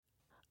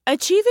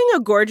Achieving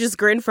a gorgeous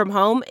grin from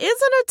home isn't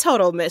a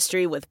total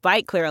mystery with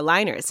Byte Clear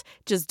aligners.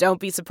 Just don't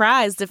be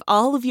surprised if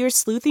all of your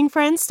sleuthing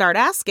friends start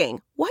asking,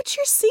 "What's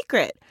your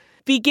secret?"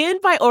 Begin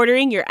by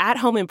ordering your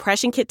at-home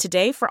impression kit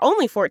today for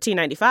only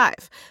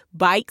 $14.95.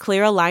 Byte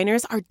Clear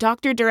aligners are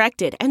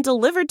doctor-directed and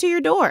delivered to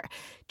your door.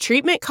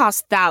 Treatment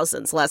costs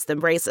thousands less than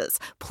braces.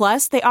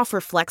 Plus, they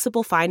offer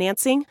flexible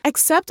financing,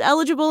 accept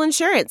eligible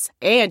insurance,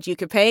 and you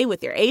can pay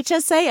with your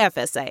HSA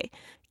FSA.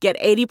 Get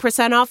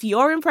 80% off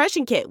your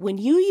impression kit when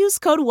you use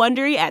code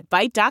WONDERY at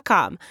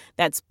Byte.com.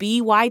 That's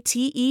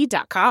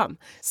BYTE.com.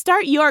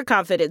 Start your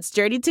confidence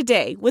journey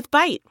today with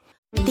Byte.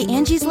 The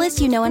Angie's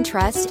List you know and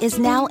trust is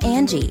now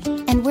Angie,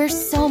 and we're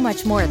so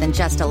much more than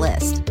just a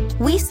list.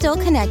 We still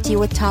connect you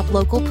with top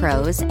local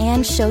pros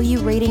and show you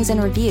ratings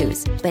and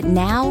reviews, but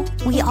now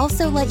we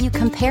also let you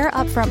compare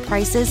upfront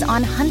prices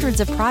on hundreds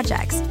of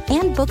projects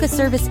and book a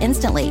service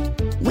instantly.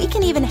 We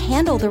can even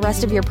handle the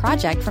rest of your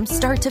project from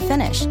start to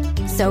finish.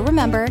 So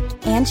remember,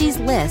 Angie's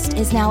List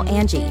is now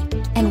Angie,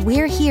 and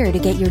we're here to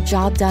get your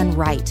job done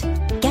right.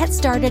 Get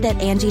started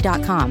at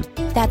Angie.com.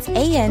 That's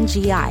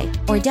ANGI,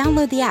 or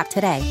download the app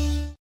today.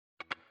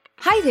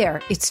 Hi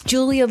there, it's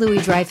Julia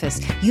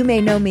Louis-Dreyfus. You may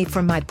know me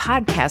from my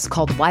podcast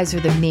called Wiser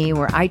Than Me,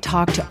 where I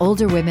talk to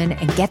older women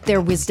and get their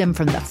wisdom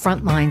from the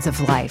front lines of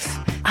life.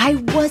 I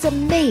was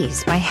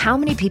amazed by how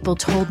many people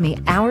told me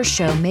our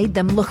show made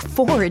them look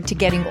forward to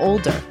getting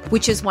older,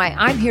 which is why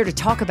I'm here to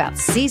talk about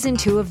season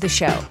 2 of the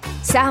show.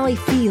 Sally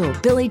Field,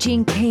 Billie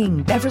Jean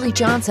King, Beverly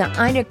Johnson,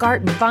 Ina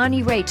Garten,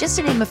 Bonnie Raitt, just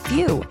to name a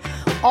few.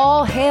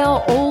 All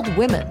hail old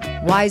women.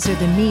 Wiser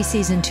Than Me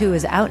season 2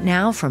 is out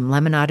now from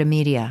Lemonada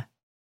Media.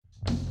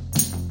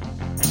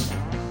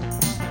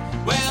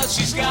 Well,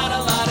 she's got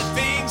a lot of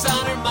things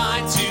on her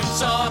mind to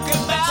talk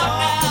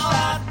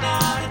about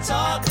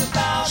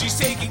now. She's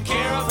taking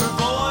care of her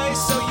voice,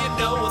 so you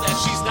know that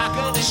she's not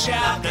gonna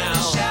shout now.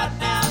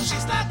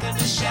 She's not gonna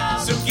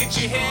shout. So get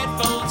your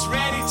headphones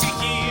ready to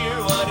hear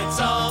what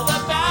it's all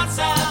about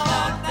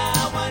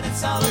now. When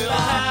it's all we'll about.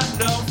 Have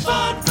no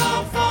fun,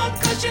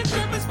 'cause your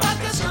Christmas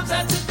podcast comes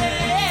out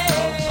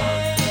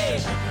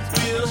today.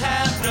 We'll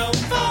have no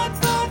fun,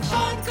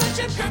 'cause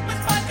your Christmas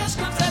podcast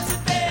comes out today.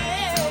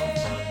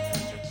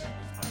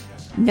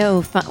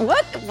 No fun.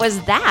 What was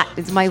that?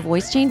 Is my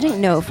voice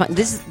changing? No fun.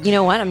 This, you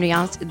know what? I'm going to be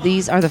honest.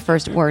 These are the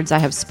first words I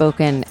have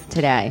spoken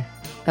today.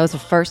 That was the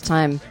first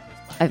time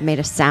I've made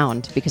a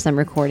sound because I'm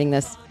recording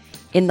this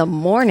in the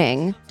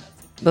morning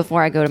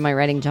before I go to my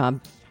writing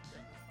job.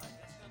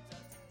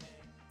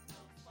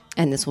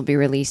 And this will be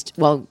released.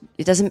 Well,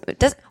 it doesn't.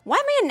 Why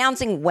am I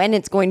announcing when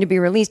it's going to be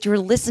released? You were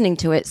listening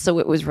to it, so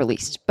it was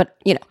released. But,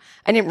 you know,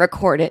 I didn't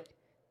record it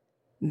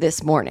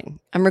this morning.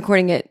 I'm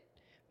recording it.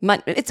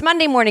 It's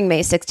Monday morning,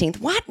 May 16th.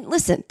 What?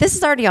 Listen, this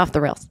is already off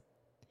the rails.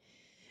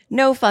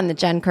 No Fun, the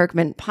Jen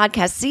Kirkman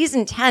Podcast,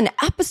 Season 10,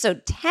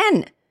 Episode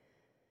 10.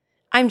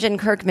 I'm Jen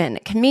Kirkman,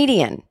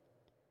 comedian,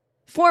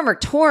 former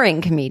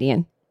touring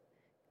comedian.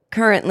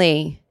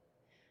 Currently,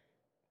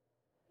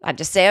 I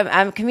just say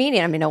I'm a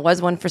comedian. I mean, I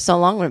was one for so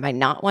long. When am I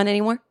not one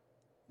anymore?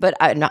 But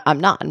I'm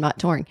not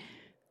touring.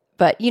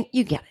 But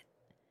you get it.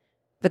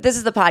 But this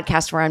is the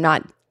podcast where I'm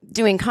not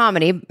doing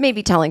comedy,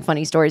 maybe telling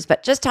funny stories,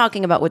 but just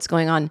talking about what's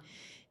going on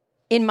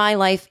in my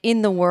life,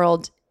 in the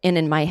world, and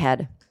in my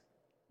head.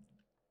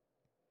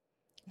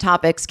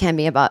 Topics can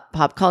be about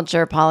pop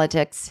culture,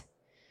 politics,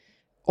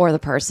 or the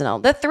personal.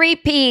 The 3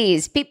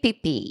 Ps,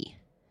 PPP.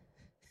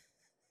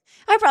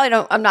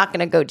 I'm not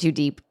going to go too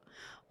deep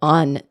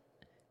on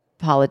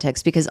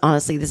politics because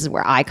honestly, this is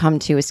where I come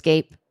to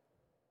escape.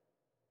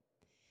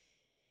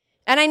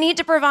 And I need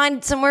to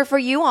provide somewhere for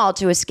you all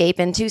to escape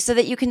into so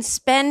that you can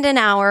spend an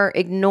hour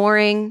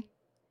ignoring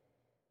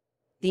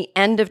the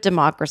end of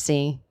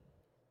democracy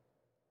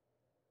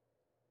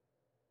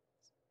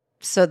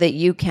so that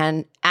you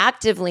can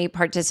actively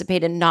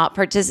participate in not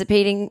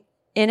participating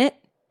in it.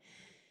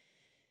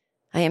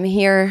 I am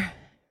here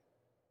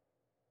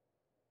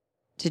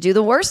to do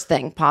the worst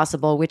thing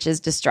possible, which is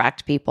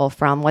distract people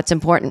from what's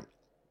important.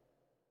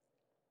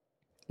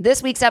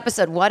 This week's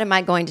episode, what am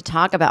I going to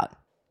talk about?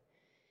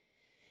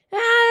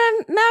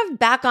 I'm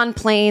back on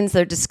planes.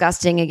 They're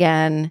disgusting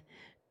again.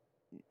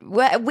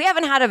 We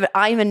haven't had a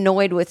I'm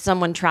annoyed with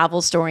someone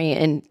travel story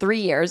in 3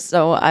 years,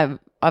 so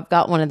I've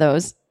got one of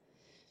those.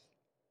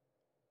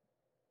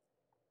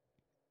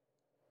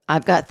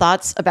 I've got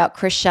thoughts about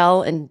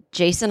Chrishell and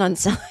Jason on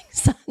Selling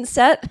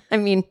Sunset. I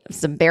mean,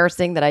 it's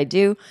embarrassing that I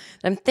do.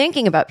 I'm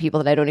thinking about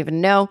people that I don't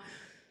even know.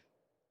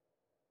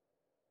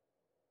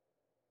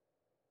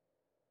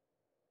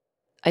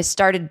 I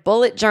started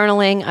bullet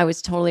journaling. I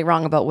was totally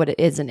wrong about what it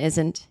is and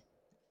isn't.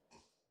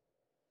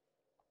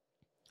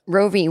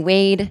 Roe v.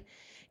 Wade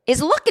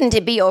is looking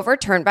to be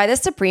overturned by the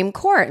Supreme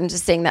Court. I'm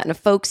just saying that in a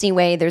folksy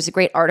way. There's a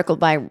great article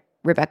by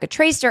Rebecca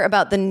Traister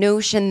about the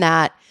notion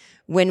that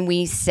when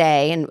we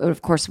say, and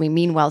of course we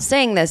mean well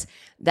saying this,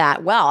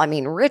 that, well, I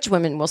mean, rich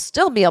women will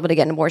still be able to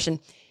get an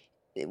abortion.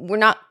 We're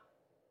not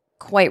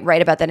quite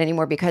right about that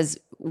anymore because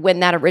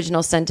when that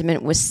original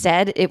sentiment was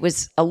said, it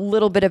was a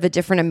little bit of a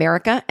different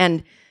America.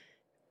 And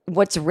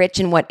what's rich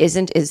and what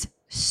isn't is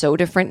so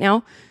different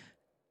now.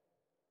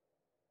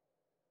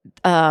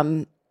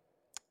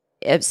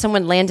 If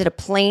someone landed a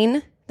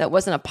plane that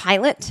wasn't a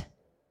pilot,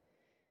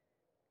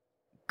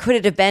 could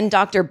it have been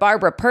Dr.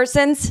 Barbara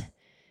Persons?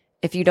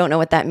 If you don't know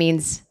what that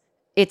means,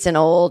 it's an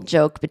old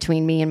joke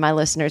between me and my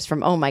listeners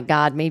from, oh my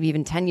God, maybe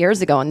even 10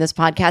 years ago on this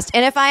podcast.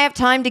 And if I have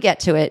time to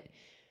get to it,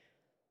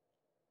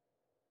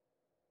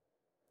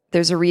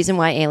 there's a reason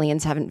why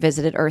aliens haven't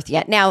visited Earth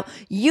yet. Now,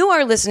 you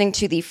are listening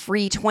to the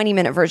free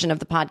 20-minute version of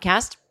the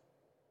podcast.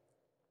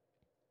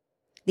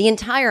 The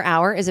entire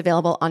hour is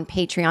available on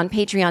Patreon,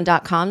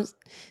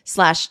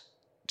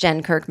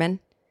 patreon.com/Jen Kirkman.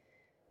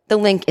 The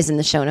link is in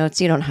the show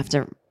notes. You don't have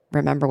to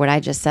remember what I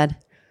just said.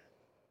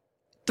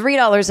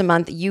 $3 a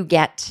month, you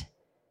get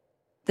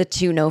the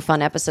 2 No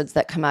Fun episodes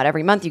that come out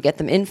every month. You get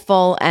them in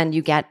full and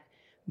you get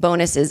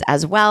bonuses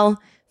as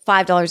well.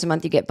 $5 a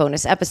month, you get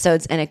bonus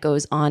episodes, and it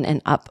goes on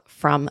and up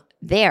from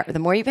there. The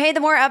more you pay,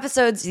 the more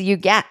episodes you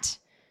get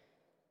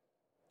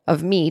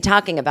of me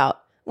talking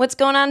about what's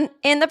going on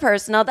in the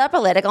personal, the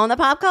political, and the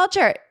pop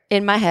culture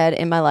in my head,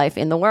 in my life,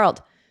 in the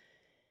world.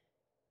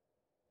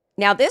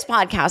 Now, this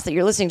podcast that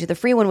you're listening to, the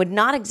free one, would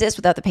not exist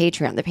without the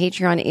Patreon. The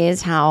Patreon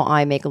is how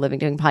I make a living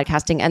doing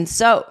podcasting. And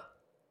so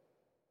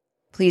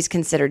please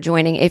consider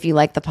joining if you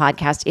like the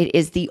podcast. It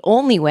is the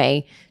only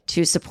way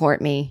to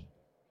support me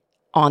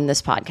on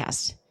this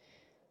podcast.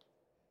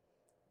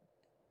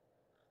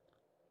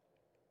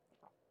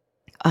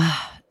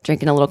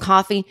 Drinking a little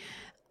coffee.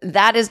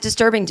 That is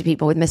disturbing to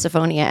people with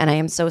misophonia, and I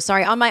am so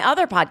sorry. On my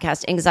other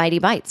podcast, Anxiety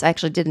Bites, I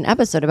actually did an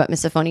episode about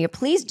misophonia.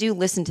 Please do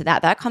listen to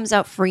that. That comes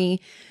out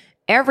free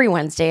every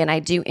Wednesday, and I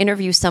do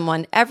interview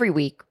someone every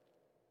week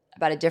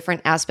about a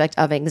different aspect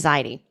of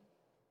anxiety.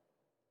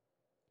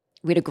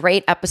 We had a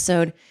great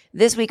episode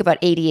this week about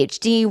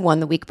ADHD, one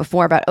the week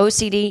before about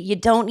OCD. You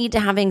don't need to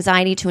have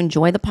anxiety to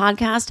enjoy the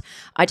podcast.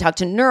 I talk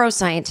to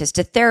neuroscientists,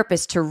 to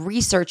therapists, to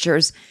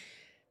researchers,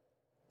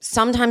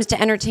 sometimes to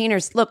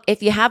entertainers. Look,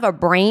 if you have a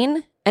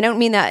brain, I don't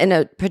mean that in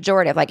a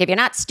pejorative, like if you're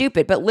not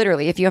stupid, but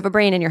literally if you have a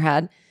brain in your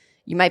head,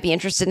 you might be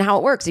interested in how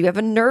it works. If you have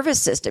a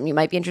nervous system, you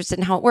might be interested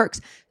in how it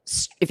works.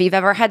 If you've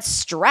ever had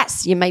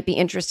stress, you might be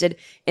interested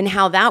in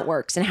how that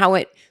works and how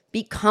it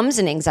becomes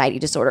an anxiety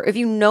disorder. If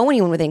you know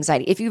anyone with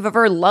anxiety, if you've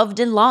ever loved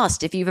and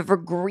lost, if you've ever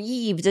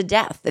grieved a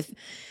death,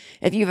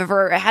 if you've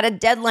ever had a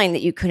deadline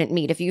that you couldn't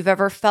meet, if you've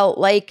ever felt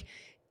like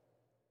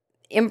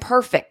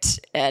imperfect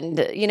and,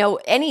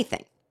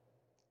 anything,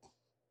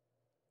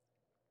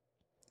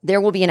 there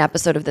will be an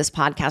episode of this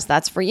podcast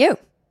that's for you.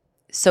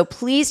 So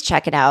please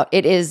check it out.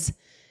 It is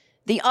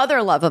the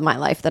other love of my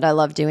life that I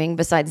love doing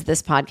besides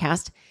this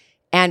podcast.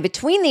 And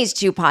between these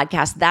 2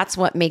 podcasts, that's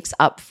what makes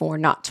up for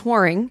not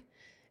touring.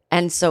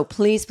 And so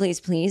please, please,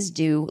 please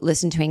do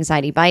listen to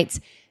Anxiety Bites.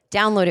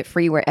 Download it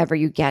free wherever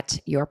you get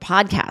your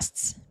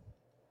podcasts.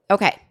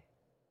 Okay.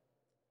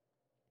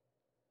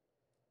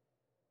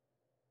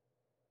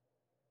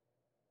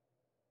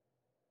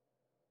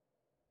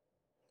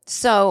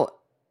 So,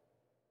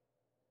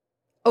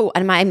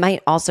 and I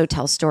might also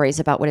tell stories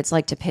about what it's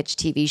like to pitch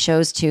TV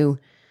shows to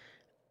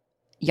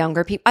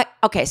younger people.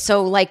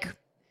 So like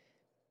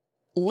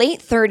late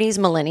 30s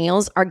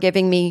millennials are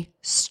giving me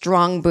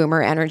strong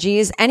boomer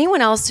energies.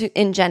 Anyone else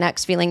in Gen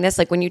X feeling this?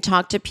 Like when you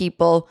talk to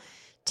people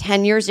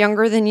 10 years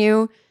younger than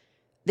you,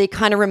 they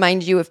kind of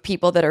remind you of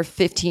people that are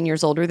 15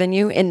 years older than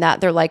you in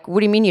that they're like, what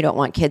do you mean you don't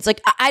want kids?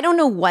 Like, I don't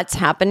know what's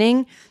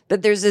happening,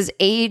 but there's this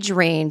age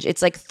range.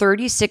 It's like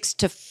 36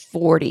 to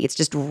 40. It's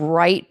just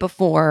right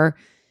before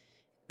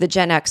the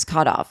Gen X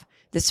cutoff.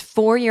 This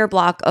 4-year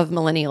block of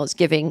millennials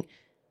giving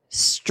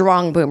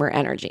strong boomer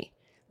energy,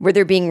 where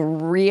they're being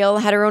real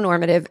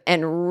heteronormative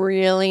and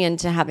really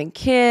into having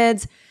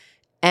kids.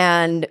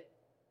 And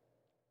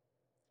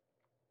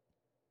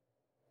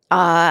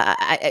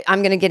I'm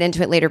going to get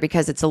into it later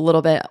because it's a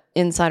little bit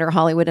insider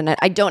Hollywood, and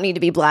I don't need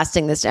to be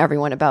blasting this to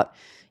everyone about,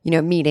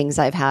 meetings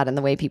I've had and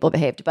the way people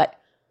behaved, but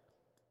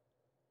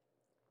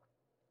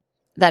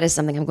that is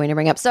something I'm going to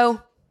bring up.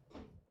 So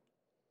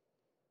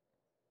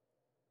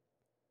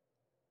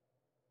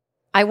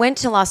I went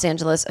to Los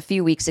Angeles a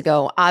few weeks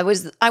ago. I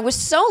was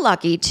so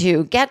lucky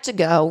to get to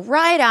go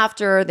right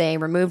after they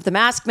removed the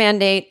mask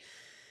mandate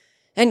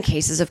and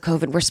cases of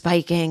COVID were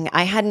spiking.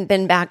 I hadn't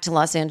been back to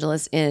Los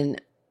Angeles in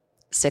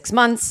 6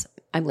 months.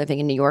 I'm living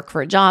in New York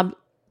for a job,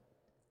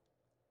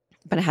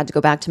 but I had to go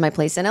back to my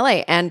place in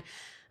LA. And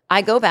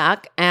I go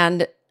back,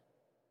 and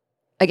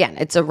again,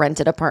 it's a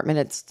rented apartment.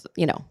 It's,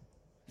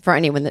 for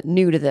anyone that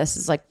new to this,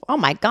 is like, oh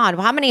my God,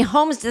 how many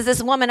homes does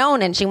this woman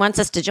own? And she wants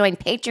us to join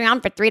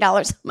Patreon for $3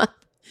 a month.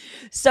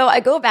 So I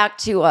go back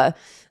to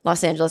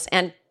Los Angeles,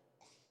 and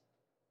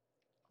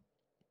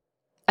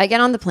I get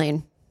on the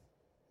plane,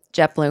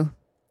 JetBlue,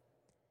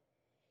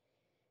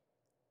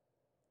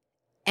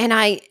 and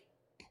I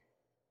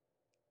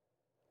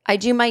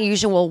do my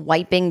usual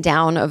wiping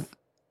down of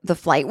the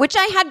flight, which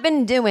I had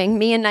been doing,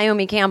 me and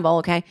Naomi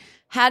Campbell,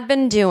 had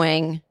been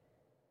doing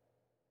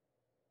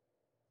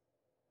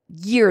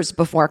years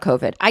before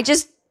COVID.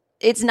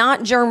 It's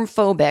not germ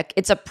phobic.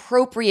 It's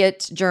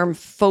appropriate germ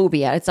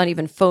phobia. It's not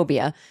even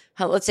phobia.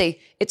 Let's say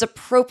it's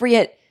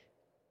appropriate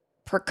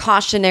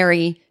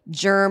precautionary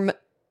germ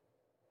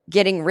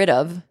getting rid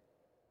of.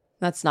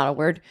 That's not a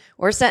word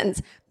or a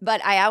sentence,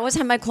 but I always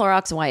have my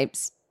Clorox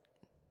wipes.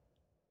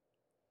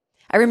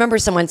 I remember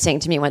someone saying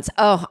to me once,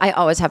 "Oh, I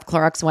always have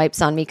Clorox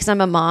wipes on me because I'm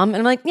a mom." And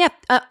I'm like, yeah,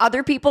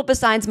 other people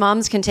besides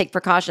moms can take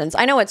precautions.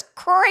 I know it's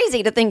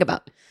crazy to think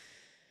about.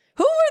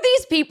 Who are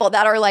these people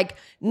that are like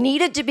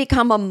needed to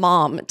become a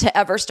mom to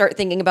ever start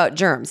thinking about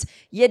germs?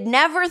 You'd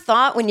never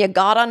thought when you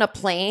got on a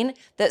plane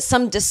that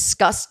some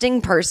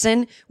disgusting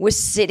person was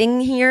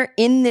sitting here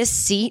in this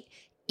seat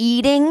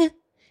eating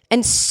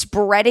and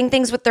spreading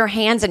things with their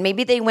hands, and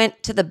maybe they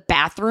went to the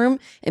bathroom,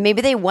 and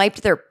maybe they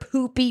wiped their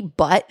poopy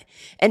butt,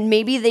 and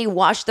maybe they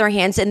washed their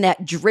hands in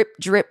that drip,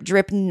 drip,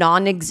 drip,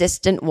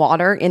 non-existent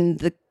water in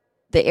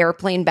the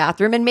airplane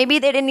bathroom, and maybe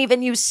they didn't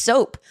even use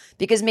soap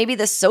because maybe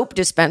the soap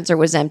dispenser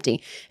was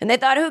empty, and they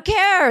thought, who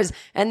cares?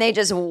 And they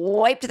just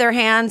wiped their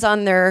hands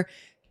on their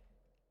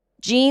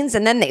jeans,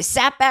 and then they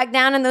sat back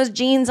down in those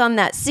jeans on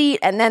that seat,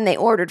 and then they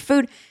ordered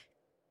food,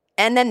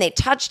 and then they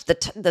touched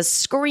the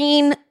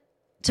screen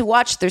to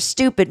watch their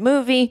stupid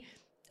movie,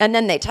 and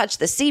then they touch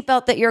the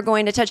seatbelt that you're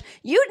going to touch.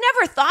 You'd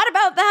never thought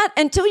about that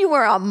until you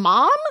were a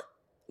mom?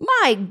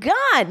 My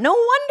God, no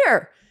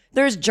wonder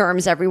there's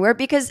germs everywhere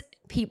because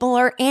people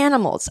are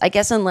animals, I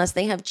guess, unless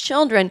they have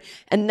children,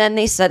 and then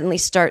they suddenly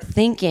start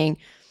thinking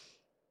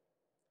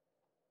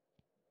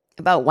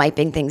about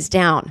wiping things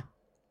down.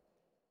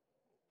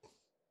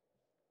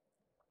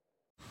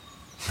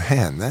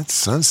 Man, that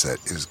sunset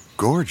is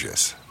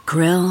gorgeous.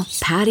 Grill,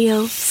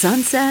 patio,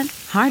 sunset.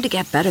 Hard to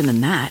get better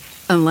than that.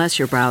 Unless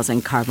you're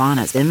browsing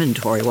Carvana's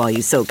inventory while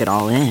you soak it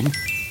all in.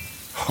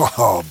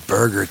 Oh,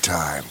 burger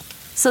time.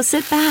 So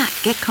sit back,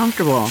 get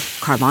comfortable.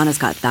 Carvana's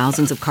got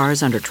thousands of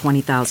cars under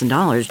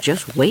 $20,000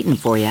 just waiting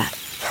for you.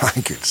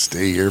 I could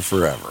stay here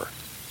forever.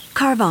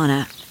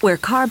 Carvana, where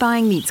car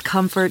buying meets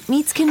comfort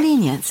meets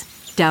convenience.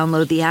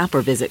 Download the app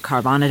or visit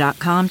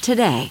Carvana.com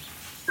today.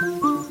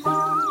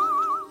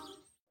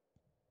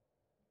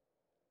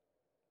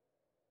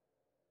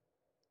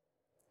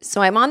 So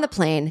I'm on the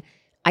plane,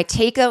 I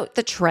take out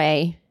the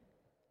tray,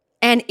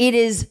 and it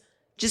is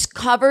just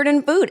covered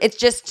in food. It's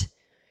just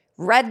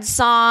red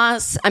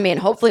sauce. I mean,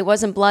 hopefully it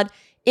wasn't blood.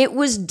 It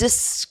was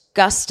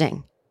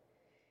disgusting.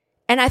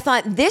 And I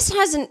thought,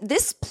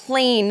 this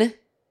plane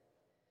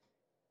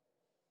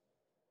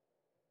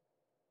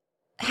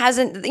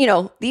hasn't,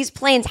 these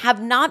planes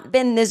have not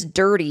been this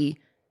dirty,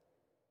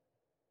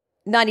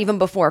 not even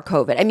before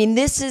COVID. I mean,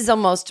 this is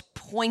almost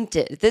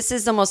pointed. This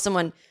is almost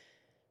someone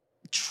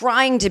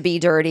trying to be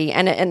dirty.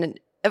 And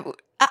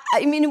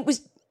I mean, it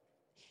was,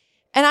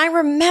 and I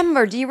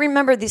remember, do you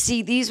remember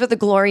these were the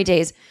glory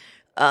days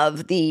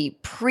of the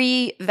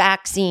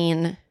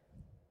pre-vaccine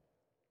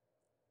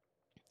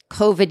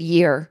COVID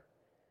year.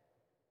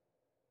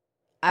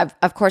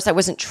 Of course, I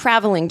wasn't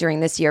traveling during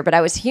this year, but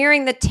I was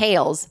hearing the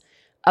tales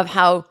of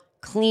how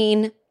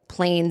clean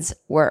planes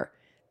were.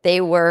 They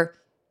were,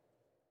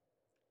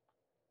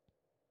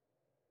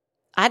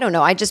 I don't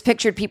know, I just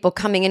pictured people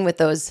coming in with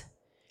those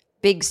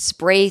big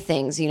spray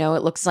things, it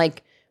looks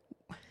like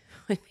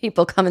when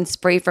people come and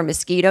spray for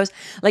mosquitoes,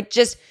 like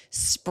just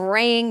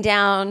spraying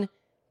down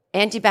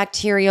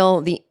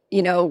antibacterial,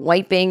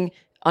 wiping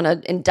on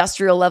an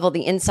industrial level,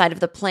 the inside of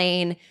the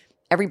plane.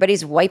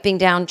 Everybody's wiping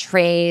down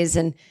trays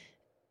and,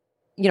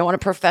 on a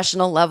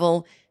professional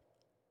level.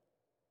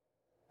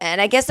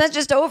 And I guess that's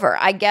just over.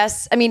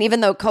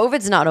 Even though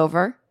COVID's not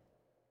over,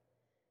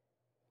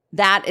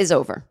 that is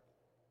over.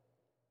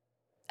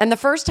 And the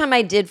first time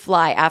I did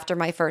fly after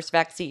my first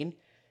vaccine,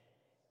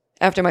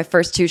 after my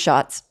first 2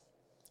 shots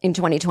in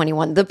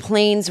 2021, the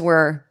planes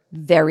were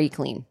very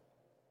clean.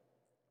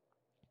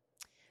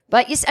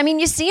 But you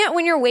see it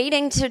when you're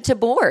waiting to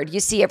board. You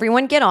see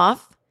everyone get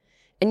off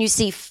and you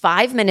see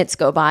 5 minutes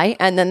go by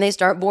and then they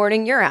start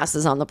boarding your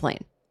asses on the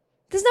plane.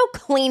 There's no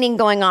cleaning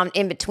going on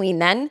in between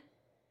then.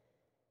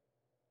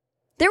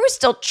 There was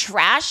still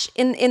trash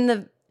in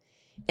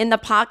the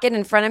pocket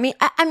in front of me.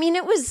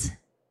 It was...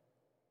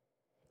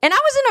 And I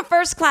was in a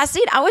first class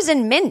seat. I was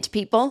in Mint,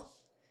 people.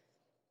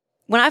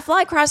 When I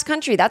fly cross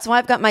country, that's why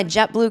I've got my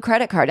JetBlue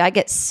credit card. I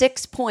get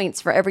 6 points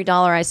for every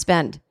dollar I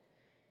spend.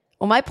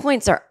 Well, my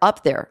points are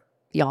up there,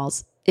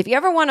 y'alls. If you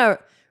ever want to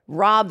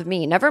rob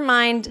me, never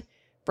mind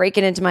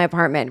breaking into my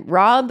apartment,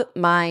 rob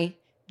my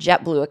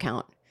JetBlue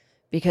account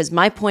because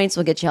my points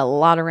will get you a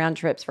lot of round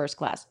trips first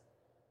class.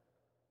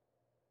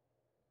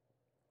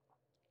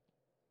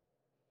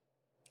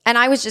 And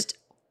I was just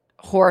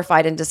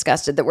horrified and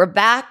disgusted that we're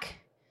back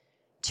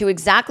to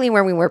exactly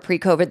where we were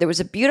pre-COVID. There was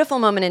a beautiful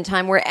moment in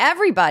time where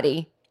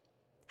everybody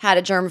had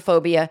a germ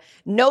phobia.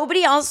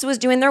 Nobody else was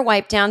doing their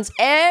wipe downs.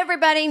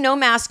 Everybody, no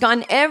mask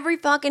on. Every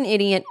fucking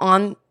idiot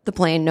on the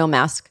plane, no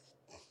mask.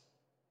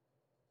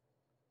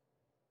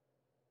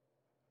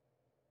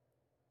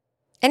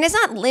 And it's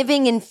not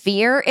living in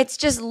fear. It's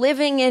just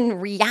living in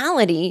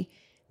reality.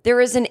 There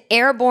is an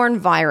airborne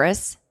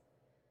virus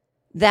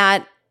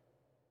that,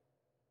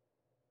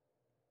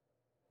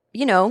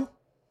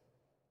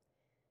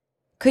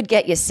 could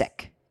get you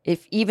sick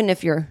even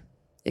if you're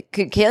It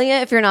could kill you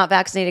if you're not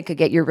vaccinated. It could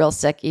get you real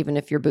sick even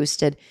if you're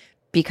boosted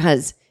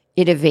because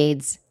it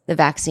evades the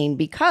vaccine.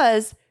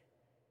 Because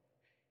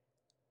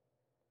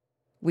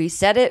we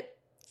said it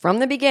from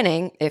the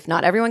beginning, if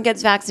not everyone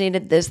gets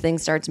vaccinated, this thing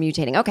starts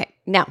mutating. Okay,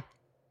 now,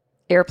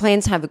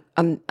 airplanes have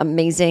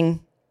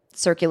amazing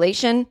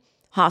circulation,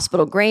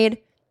 hospital grade.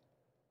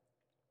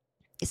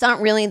 It's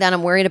not really that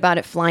I'm worried about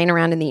it flying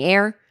around in the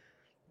air,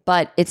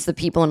 but it's the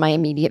people in my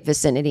immediate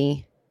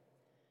vicinity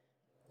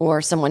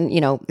or someone,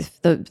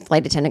 if the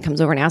flight attendant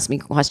comes over and asks me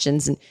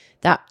questions and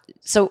that.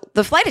 So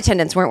the flight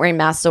attendants weren't wearing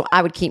masks, so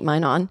I would keep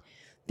mine on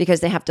because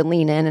they have to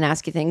lean in and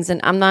ask you things.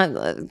 And I'm not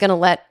going to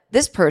let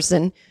this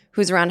person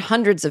who's around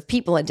hundreds of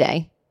people a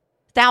day,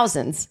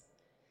 thousands,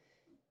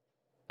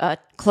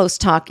 close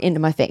talk into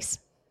my face.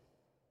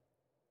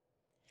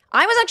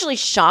 I was actually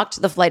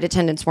shocked the flight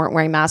attendants weren't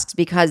wearing masks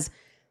because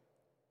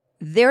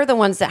they're the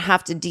ones that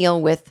have to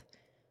deal with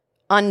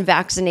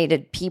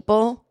unvaccinated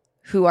people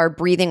who are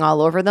breathing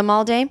all over them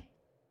all day.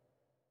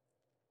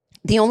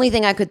 The only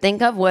thing I could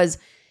think of was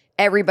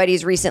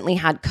everybody's recently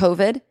had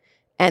COVID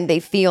and they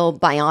feel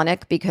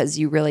bionic because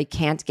you really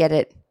can't get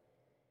it,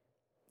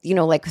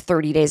 like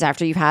 30 days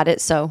after you've had it.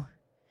 So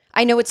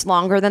I know it's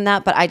longer than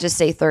that, but I just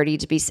say 30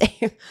 to be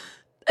safe.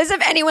 As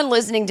if anyone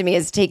listening to me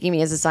is taking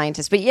me as a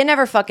scientist, but you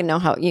never fucking know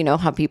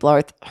how people are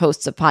with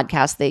hosts of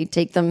podcasts. They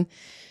take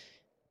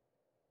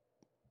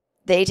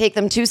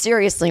them too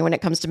seriously when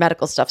it comes to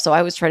medical stuff. So I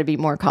always try to be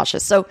more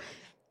cautious. So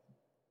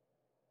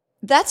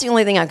that's the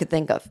only thing I could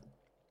think of.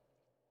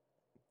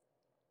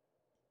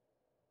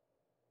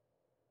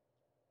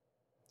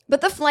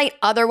 But the flight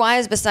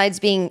otherwise, besides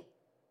being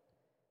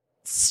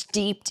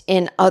steeped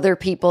in other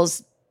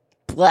people's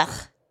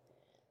blech,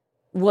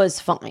 was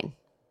fine.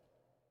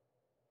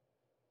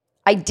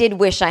 I did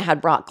wish I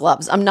had brought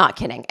gloves. I'm not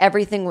kidding.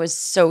 Everything was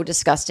so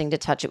disgusting to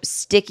touch. It was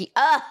sticky.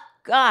 Oh,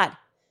 God.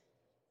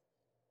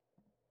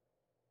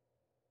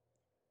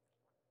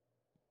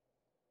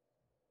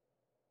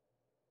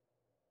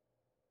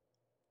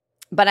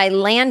 But I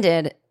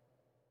landed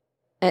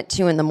at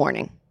 2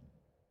 a.m.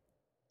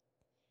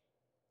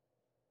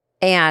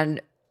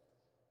 And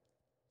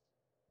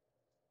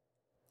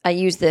I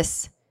use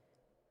this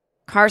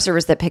car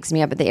service that picks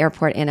me up at the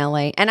airport in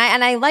LA. And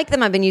I like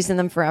them. I've been using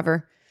them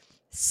forever.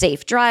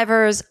 Safe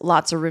drivers,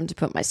 lots of room to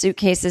put my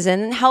suitcases in,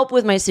 and help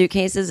with my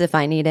suitcases if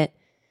I need it.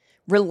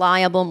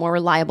 Reliable, more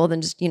reliable than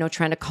just,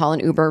 trying to call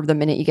an Uber the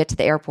minute you get to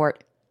the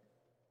airport.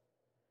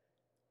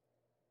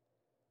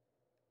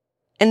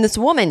 And this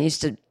woman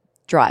used to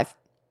drive.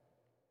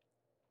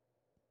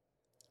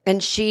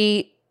 And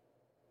she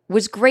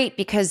was great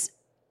because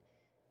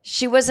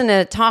she wasn't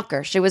a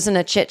talker. She wasn't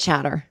a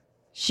chit-chatter.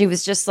 She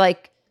was just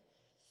like,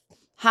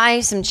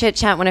 hi, some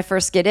chit-chat when I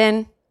first get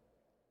in.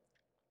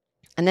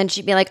 And then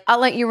she'd be like, I'll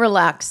let you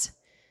relax.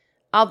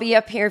 I'll be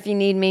up here if you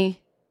need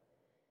me.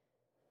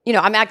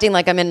 I'm acting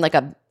like I'm in like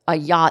a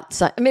yacht.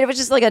 I mean, it was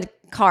just like a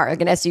car,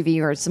 like an SUV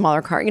or a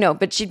smaller car,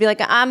 but she'd be like,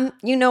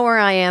 where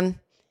I am.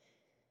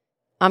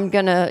 I'm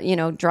going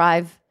to,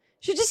 drive.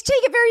 She'd just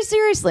take it very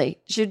seriously.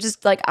 She'd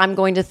just like, I'm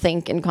going to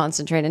think and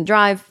concentrate and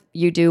drive.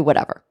 You do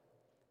whatever.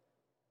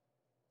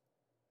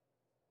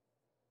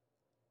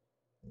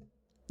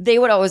 They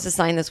would always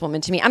assign this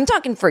woman to me. I'm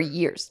talking for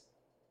years.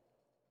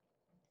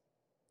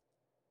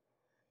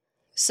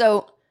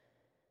 So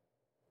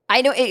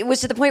I know it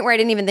was to the point where I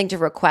didn't even think to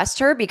request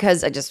her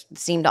because it just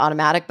seemed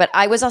automatic. But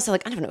I was also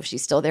like, I don't know if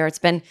she's still there. It's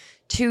been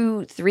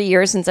 2-3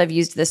 years since I've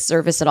used this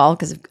service at all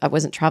because I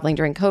wasn't traveling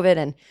during COVID.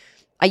 And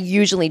I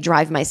usually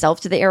drive myself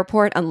to the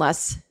airport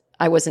unless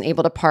I wasn't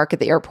able to park at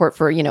the airport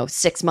for,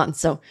 6 months.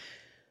 So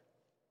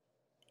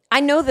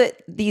I know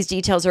that these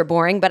details are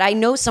boring, but I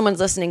know someone's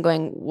listening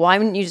going, why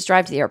wouldn't you just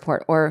drive to the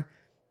airport? Or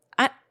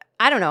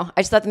I don't know.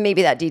 I just thought that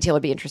maybe that detail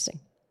would be interesting.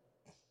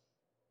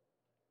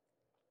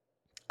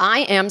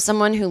 I am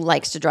someone who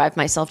likes to drive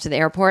myself to the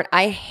airport.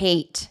 I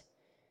hate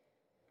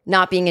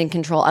not being in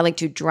control. I like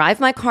to drive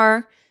my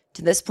car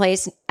to this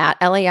place at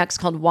LAX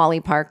called Wally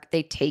Park.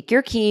 They take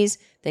your keys,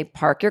 they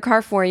park your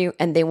car for you,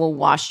 and they will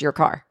wash your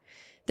car.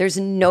 There's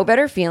no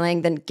better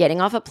feeling than getting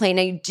off a plane.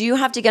 Now, you do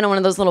have to get on one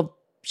of those little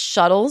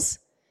shuttles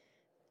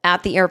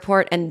at the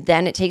airport, and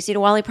then it takes you to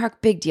Wally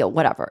Park. Big deal,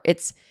 whatever.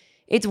 It's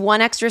one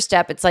extra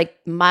step. It's like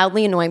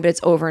mildly annoying, but it's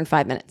over in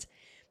 5 minutes.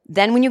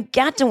 Then when you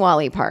get to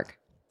Wally Park,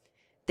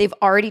 they've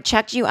already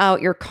checked you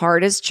out. Your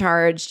card is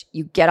charged.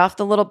 You get off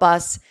the little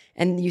bus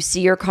and you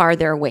see your car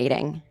there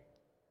waiting.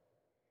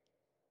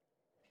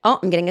 Oh,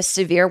 I'm getting a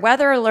severe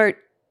weather alert.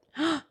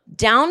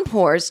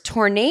 Downpours,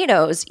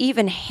 tornadoes,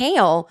 even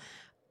hail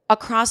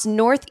across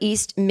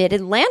Northeast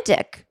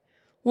Mid-Atlantic.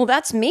 Well,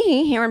 that's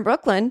me here in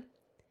Brooklyn.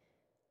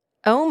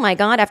 Oh my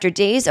God, after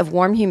days of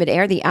warm, humid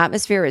air, the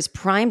atmosphere is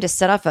primed to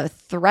set off a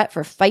threat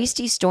for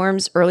feisty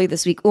storms early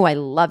this week. Oh, I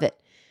love it.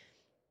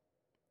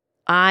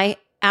 I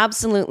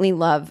absolutely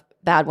love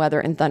bad weather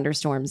and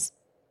thunderstorms.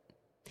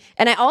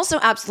 And I also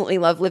absolutely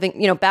love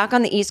living, back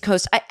on the East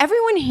Coast.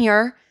 Everyone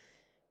here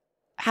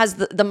has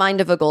the mind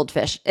of a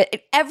goldfish.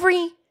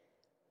 Every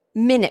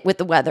minute with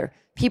the weather,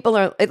 people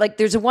are like,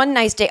 there's one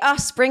nice day. Oh,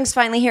 spring's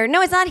finally here.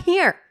 No, it's not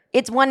here.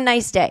 It's one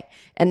nice day.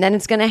 And then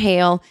it's going to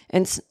hail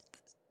and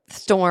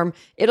storm.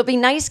 It'll be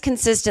nice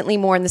consistently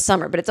more in the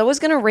summer, but it's always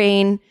going to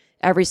rain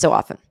every so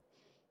often.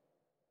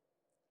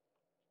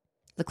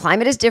 The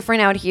climate is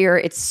different out here.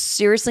 It's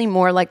seriously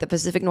more like the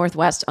Pacific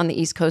Northwest on the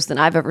East Coast than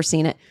I've ever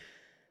seen it.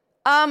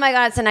 Oh my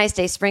God, it's a nice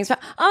day. Spring's fun.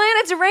 Oh my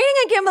God, it's raining.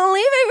 I can't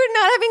believe it.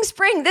 We're not having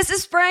spring. This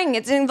is spring.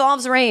 It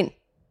involves rain.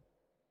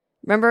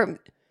 Remember,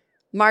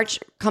 March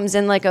comes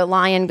in like a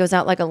lion, goes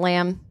out like a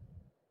lamb.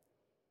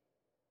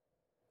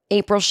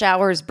 April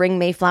showers bring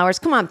May flowers.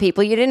 Come on,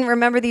 people. You didn't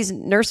remember these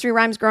nursery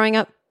rhymes growing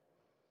up?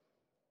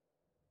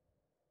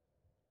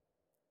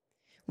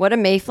 What do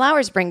May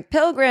flowers bring?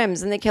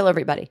 Pilgrims, and they kill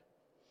everybody.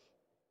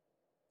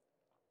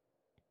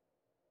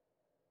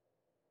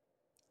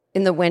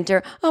 In the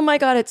winter, oh my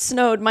God, it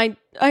snowed. I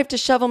have to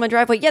shovel my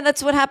driveway. Yeah,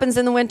 that's what happens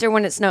in the winter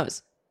when it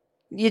snows.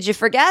 Did you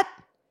forget?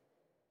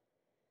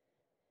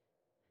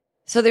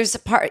 So there's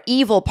a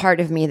evil part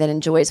of me that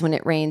enjoys when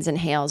it rains and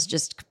hails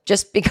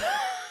just because.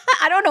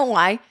 I don't know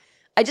why.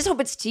 I just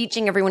hope it's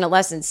teaching everyone a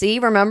lesson. See,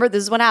 remember,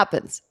 this is what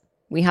happens.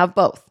 We have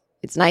both.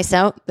 It's nice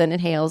out, then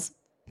it hails,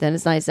 then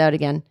it's nice out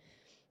again.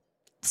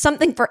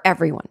 Something for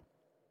everyone.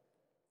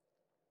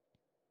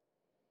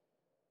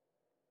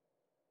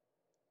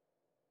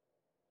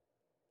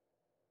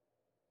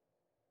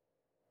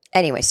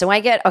 Anyway, so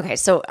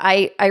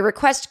I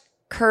request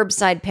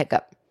curbside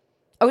pickup.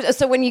 Oh,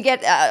 so when you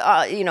get,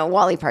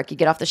 Wally Park, you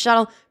get off the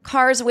shuttle,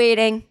 cars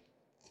waiting.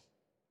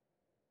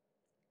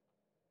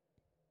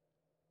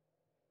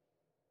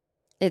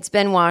 It's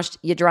been washed.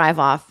 You drive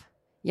off.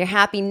 You're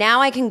happy. Now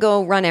I can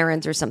go run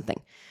errands or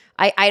something.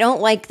 I don't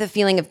like the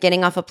feeling of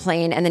getting off a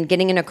plane and then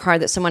getting in a car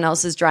that someone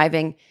else is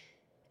driving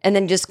and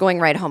then just going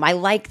right home. I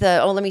like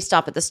let me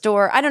stop at the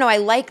store. I don't know. I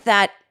like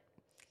that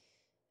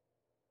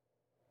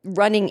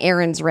running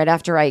errands right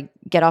after I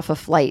get off a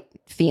flight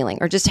feeling,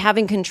 or just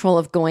having control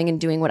of going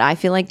and doing what I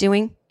feel like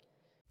doing.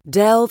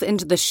 Delve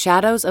into the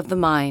shadows of the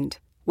mind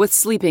with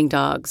Sleeping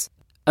Dogs,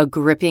 a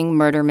gripping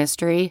murder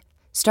mystery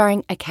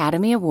starring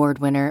Academy Award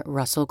winner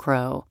Russell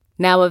Crowe.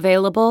 Now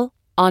available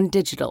on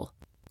digital.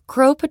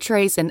 Crowe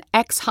portrays an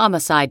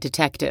ex-homicide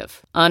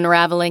detective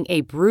unraveling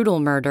a brutal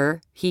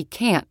murder he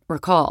can't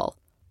recall.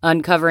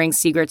 Uncovering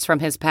secrets from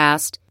his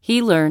past,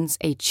 he learns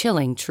a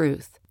chilling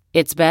truth.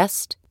 It's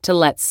best to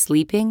let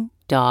sleeping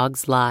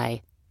dogs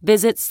lie.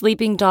 Visit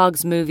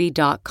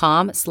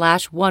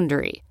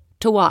sleepingdogsmovie.com/Wondery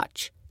to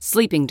watch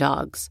Sleeping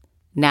Dogs,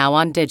 now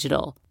on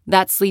digital.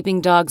 That's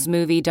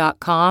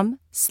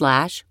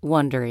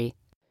sleepingdogsmovie.com/Wondery.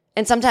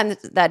 And sometimes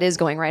that is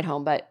going right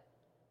home, but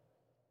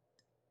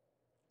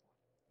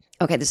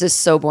okay, this is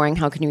so boring.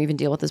 How can you even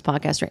deal with this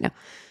podcast right now?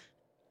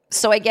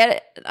 So I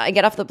get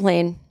off the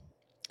plane.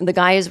 The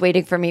guy is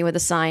waiting for me with a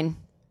sign.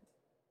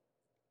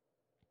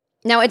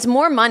 Now, it's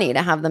more money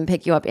to have them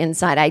pick you up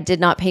inside. I did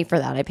not pay for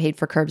that. I paid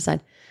for curbside.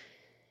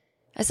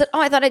 I said,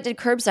 I thought I did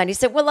curbside. He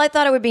said, well, I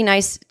thought it would be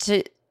nice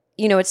to,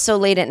 it's so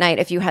late at night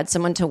if you had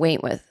someone to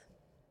wait with.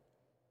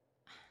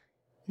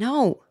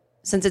 No,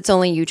 since it's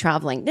only you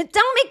traveling. Don't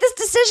make this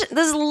decision.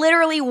 This is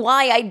literally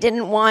why I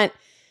didn't want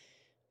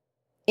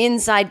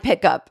inside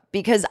pickup,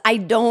 because I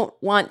don't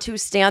want to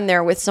stand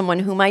there with someone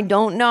whom I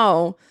don't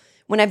know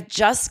when I've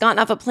just gotten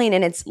off a plane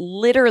and it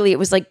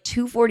was like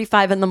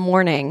 2:45 in the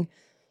morning.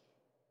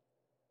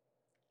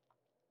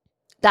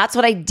 That's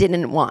what I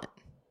didn't want.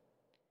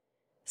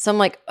 So I'm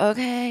like,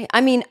 okay.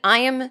 I mean, I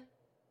am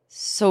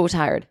so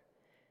tired.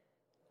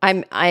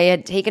 I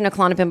had taken a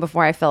Klonopin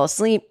before I fell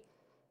asleep.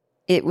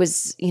 It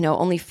was,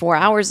 only 4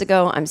 hours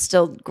ago. I'm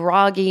still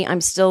groggy.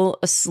 I'm still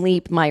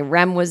asleep. My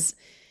REM was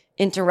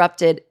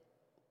interrupted.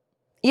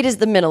 It is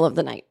the middle of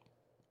the night.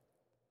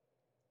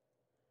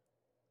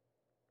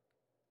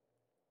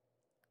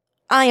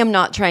 I am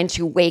not trying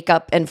to wake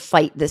up and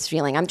fight this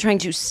feeling. I'm trying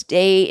to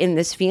stay in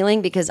this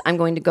feeling because I'm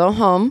going to go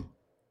home.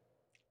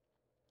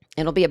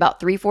 It'll be about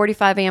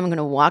 3:45 a.m. I'm going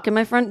to walk in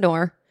my front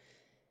door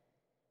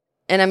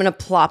and I'm going to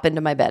plop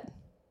into my bed.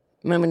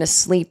 And I'm going to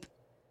sleep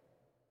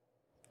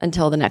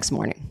until the next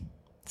morning.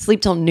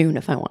 Sleep till noon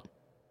if I want.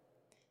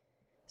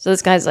 So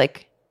this guy's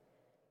like,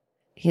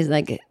 he's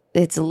like,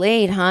 it's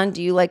late, huh?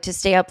 Do you like to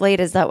stay up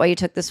late? Is that why you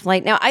took this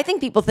flight? Now, I think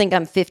people think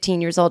I'm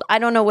 15 years old. I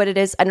don't know what it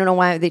is. I don't know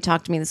why they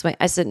talk to me this way.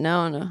 I said,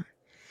 no.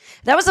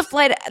 That was a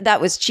flight that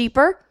was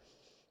cheaper.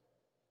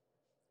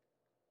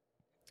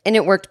 And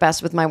it worked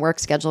best with my work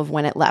schedule of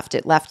when it left.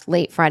 It left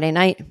late Friday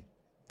night.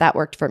 That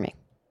worked for me.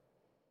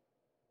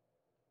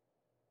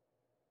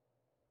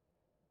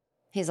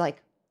 He's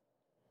like,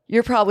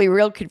 you're probably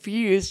real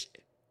confused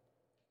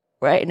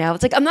right now.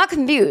 It's like, I'm not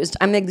confused.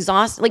 I'm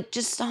exhausted. Like,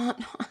 just stop.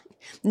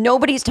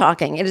 Nobody's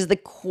talking. It is the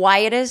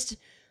quietest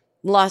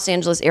Los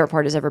Angeles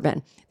airport has ever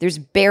been. There's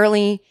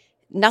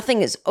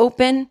nothing is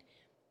open.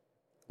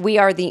 We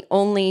are the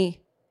only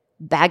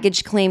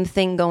baggage claim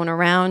thing going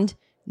around.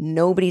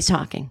 Nobody's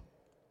talking.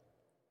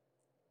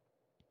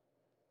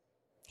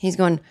 He's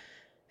going,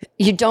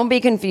 you don't be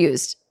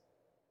confused.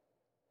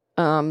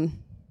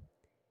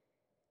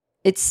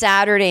 It's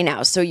Saturday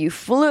now. So you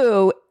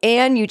flew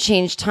and you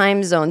changed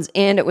time zones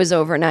and it was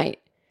overnight.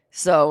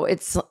 So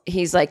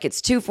he's like,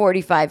 it's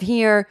 2:45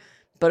 here,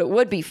 but it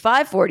would be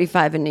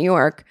 5:45 in New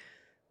York.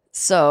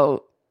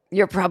 So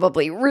you're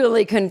probably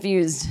really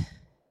confused.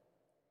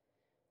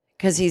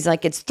 Because he's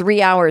like, it's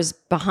 3 hours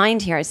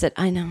behind here. I said,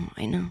 I know.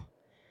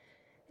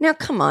 Now,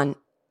 come on.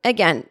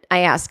 Again, I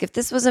ask, if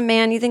this was a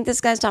man, you think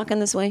this guy's talking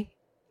this way?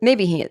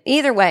 Maybe he is.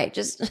 Either way,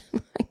 just,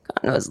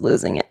 God knows,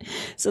 losing it.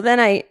 So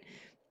then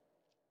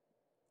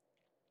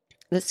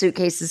the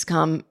suitcases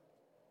come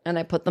and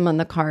I put them on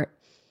the cart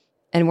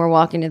and we're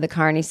walking to the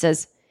car and he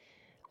says,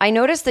 I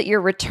noticed that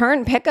your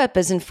return pickup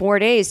is in 4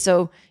 days,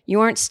 so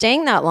you aren't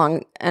staying that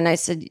long. And I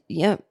said,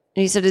 yeah.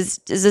 And he said, is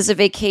this a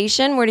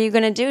vacation? What are you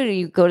going to do? Do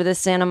you go to the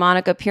Santa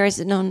Monica Pier? I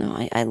said,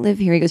 no, I live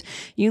here. He goes,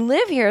 you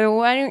live here?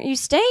 Why aren't you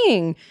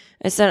staying?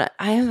 I said,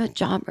 I have a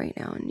job right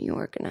now in New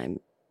York and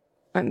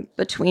I'm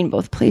between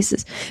both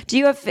places.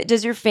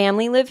 Does your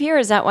family live here?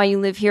 Is that why you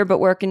live here but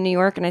work in New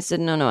York? And I said,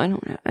 no,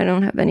 I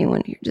don't have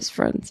anyone here, just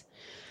friends.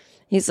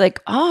 He's like,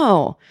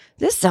 oh,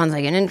 this sounds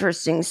like an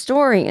interesting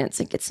story. And it's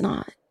like, it's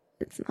not.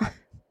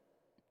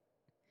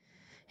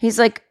 He's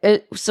like,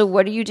 so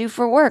what do you do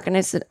for work? And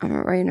I said, I'm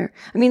a writer.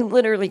 I mean,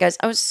 literally, guys,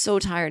 I was so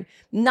tired.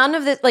 None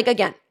of this, like,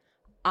 again,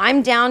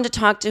 I'm down to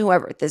talk to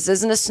whoever. This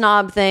isn't a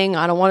snob thing.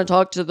 I don't want to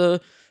talk to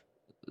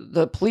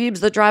the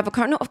plebes that drive a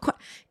car. No, of course.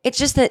 It's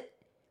just that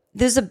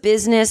there's a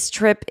business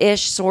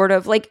trip-ish sort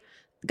of, like,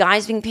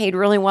 guys being paid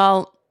really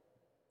well.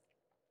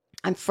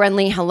 I'm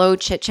friendly. Hello,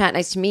 chit-chat.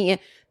 Nice to meet you.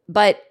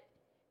 But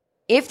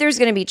if there's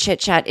going to be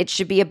chit-chat, it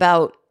should be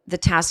about the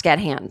task at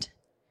hand.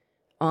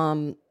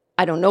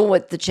 I don't know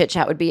what the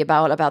chit-chat would be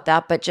about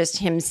that, but just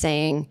him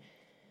saying,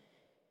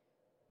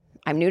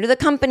 I'm new to the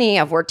company.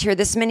 I've worked here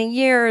this many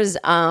years,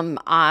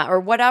 or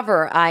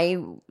whatever. I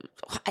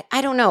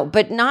don't know,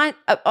 but not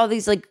all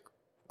these like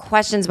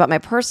questions about my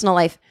personal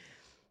life.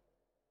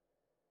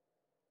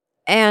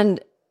 And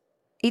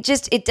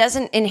it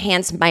doesn't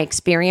enhance my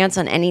experience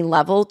on any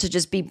level to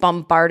just be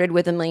bombarded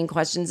with a million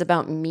questions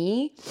about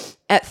me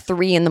at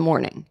 3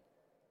 a.m.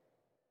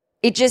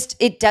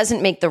 It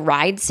doesn't make the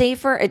ride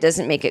safer. It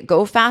doesn't make it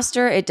go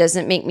faster. It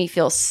doesn't make me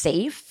feel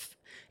safe.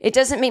 It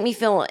doesn't make me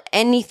feel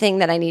anything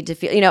that I need to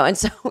feel, and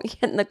so we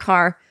get in the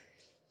car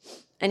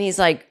and he's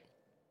like,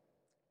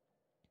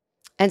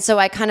 and so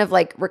I kind of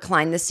like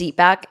recline the seat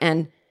back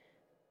and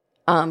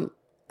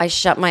I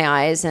shut my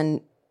eyes and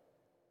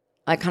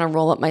I kind of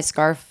roll up my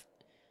scarf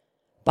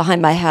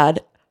behind my head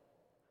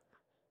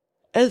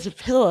as a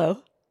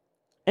pillow.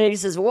 And he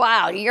says,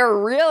 wow,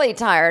 you're really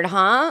tired,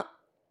 huh?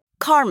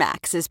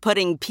 CarMax is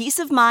putting peace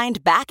of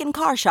mind back in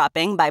car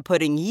shopping by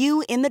putting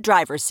you in the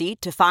driver's seat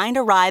to find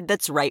a ride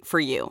that's right for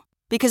you.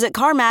 Because at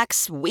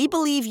CarMax, we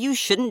believe you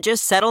shouldn't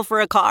just settle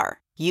for a car.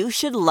 You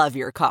should love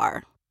your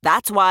car.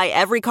 That's why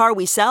every car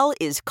we sell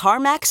is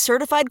CarMax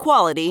certified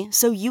quality,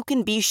 so you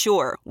can be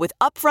sure with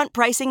upfront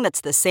pricing that's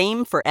the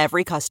same for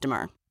every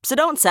customer. So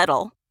don't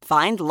settle.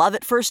 Find love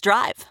at first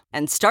drive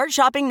and start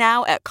shopping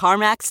now at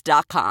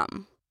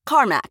CarMax.com.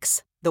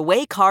 CarMax, the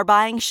way car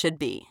buying should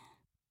be.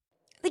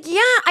 Like,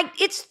 yeah,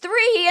 it's 3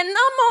 a.m.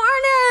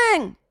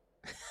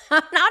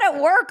 I'm not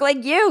at work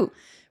like you,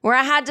 where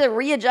I had to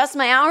readjust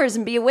my hours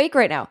and be awake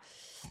right now.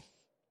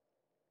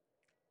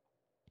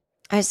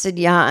 I said,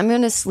 yeah, I'm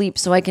going to sleep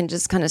so I can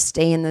just kind of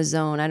stay in the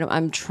zone.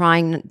 I'm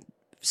trying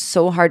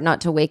so hard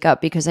not to wake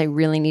up because I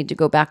really need to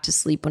go back to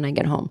sleep when I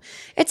get home.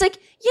 It's like,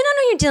 you don't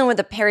know you're dealing with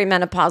a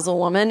perimenopausal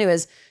woman who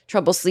has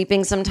trouble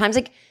sleeping sometimes.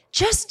 Like,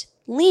 just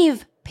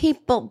leave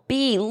people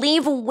be.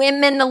 Leave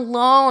women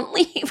alone.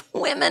 Leave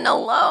women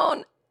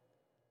alone.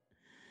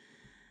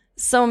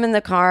 So I'm in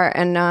the car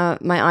and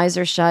my eyes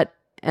are shut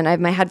and I have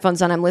my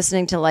headphones on. I'm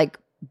listening to like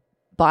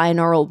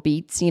binaural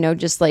beats,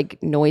 just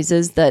like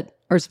noises that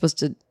are supposed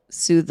to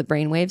soothe the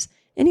brainwaves.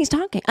 And he's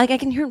talking. Like I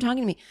can hear him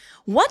talking to me.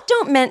 What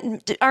don't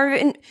men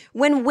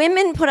when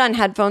women put on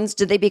headphones,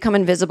 do they become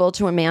invisible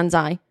to a man's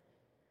eye?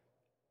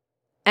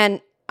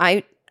 And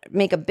I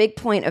make a big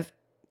point of,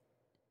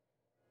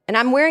 and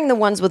I'm wearing the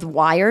ones with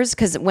wires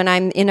because when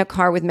I'm in a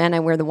car with men, I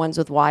wear the ones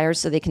with wires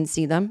so they can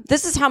see them.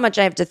 This is how much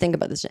I have to think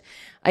about this shit.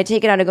 I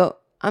take it out and go,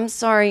 I'm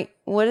sorry,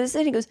 what is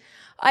it? He goes,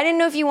 I didn't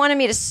know if you wanted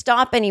me to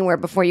stop anywhere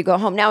before you go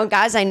home. Now,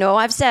 guys, I know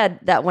I've said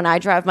that when I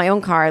drive my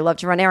own car, I love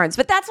to run errands,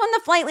 but that's when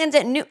the flight lands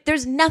at noon.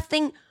 There's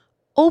nothing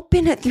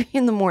open at 3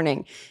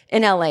 a.m.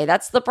 in LA.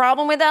 That's the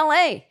problem with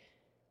LA.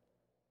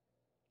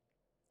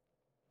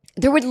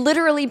 There would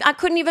literally, I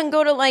couldn't even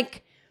go to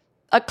like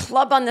a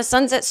club on the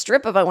Sunset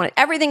Strip if I wanted.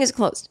 Everything is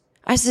closed.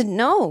 I said,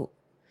 no.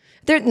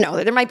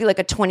 There might be like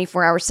a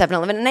 24-hour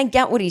 7-Eleven, and I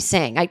get what he's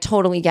saying. I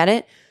totally get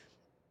it.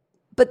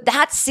 But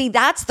that's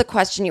the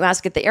question you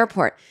ask at the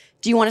airport.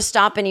 Do you want to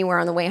stop anywhere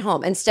on the way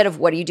home? Instead of,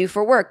 what do you do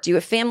for work? Do you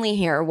have family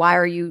here? Why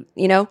are you,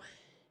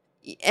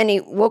 And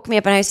he woke me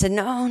up and I said,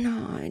 no,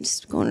 I'm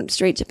just going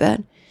straight to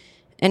bed.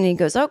 And he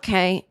goes,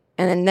 okay.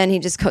 And then he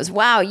just goes,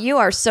 wow, you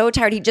are so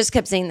tired. He just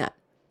kept saying that.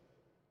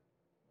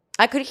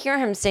 I could hear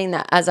him saying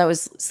that as I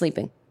was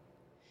sleeping.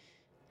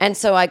 And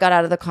so I got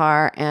out of the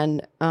car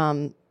and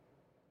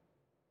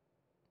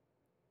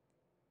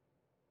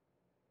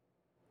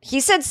he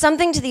said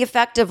something to the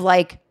effect of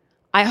like,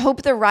 I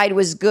hope the ride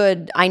was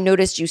good. I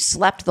noticed you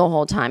slept the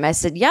whole time. I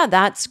said, yeah,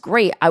 that's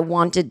great. I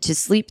wanted to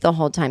sleep the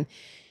whole time.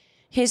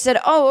 He said,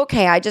 oh,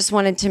 okay. I just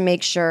wanted to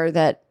make sure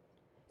that,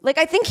 like,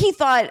 I think he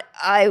thought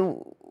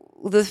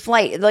the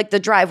flight, like the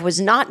drive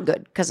was not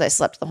good because I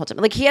slept the whole time.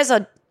 Like, he has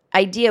an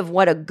idea of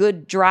what a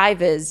good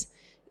drive is,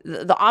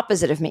 the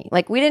opposite of me.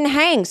 Like, we didn't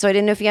hang, so I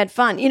didn't know if he had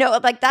fun. You know,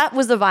 like that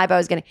was the vibe I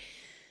was getting.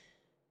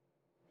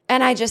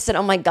 And I just said,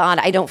 oh my God,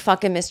 I don't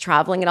fucking miss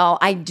traveling at all.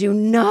 I do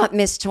not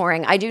miss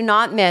touring. I do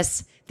not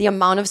miss the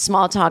amount of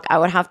small talk I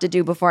would have to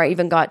do before I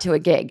even got to a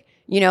gig.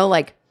 You know,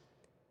 like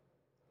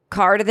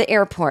car to the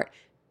airport,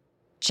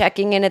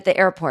 checking in at the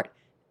airport,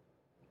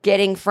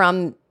 getting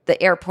from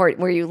the airport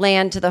where you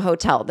land to the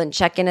hotel, then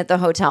check in at the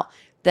hotel,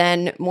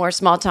 then more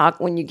small talk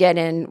when you get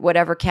in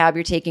whatever cab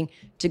you're taking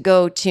to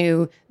go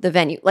to the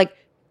venue. Like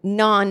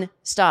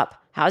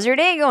non-stop. How's your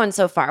day going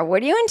so far?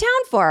 What are you in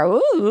town for?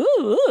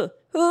 Ooh.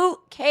 Who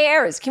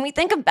cares? Can we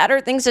think of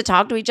better things to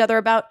talk to each other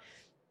about?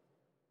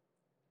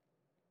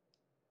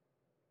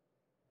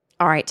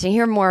 All right, to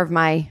hear more of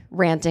my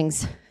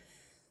rantings,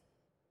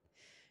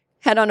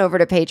 head on over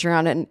to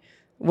Patreon and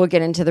we'll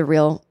get into the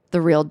real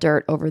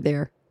dirt over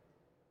there.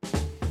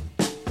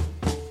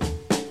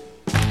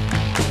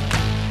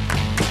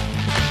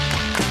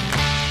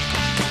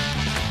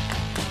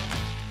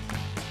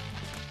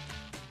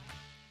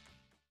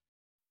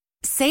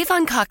 Save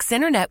on Cox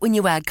Internet when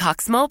you add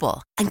Cox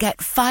Mobile and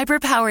get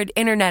fiber-powered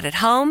internet at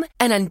home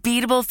and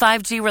unbeatable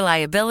 5G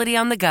reliability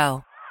on the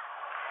go.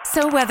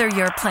 So whether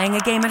you're playing a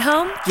game at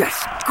home,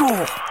 yes,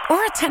 cool,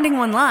 or attending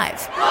one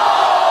live,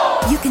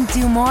 you can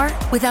do more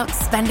without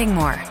spending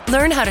more.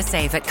 Learn how to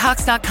save at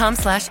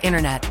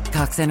cox.com/internet.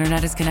 Cox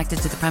Internet is connected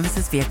to the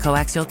premises via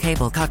coaxial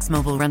cable. Cox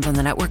Mobile runs on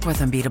the network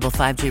with unbeatable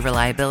 5G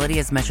reliability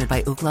as measured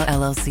by Ookla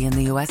LLC in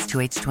the U.S. to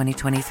H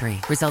 2023.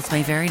 Results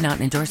may vary, not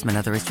an endorsement.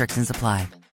 Other restrictions apply.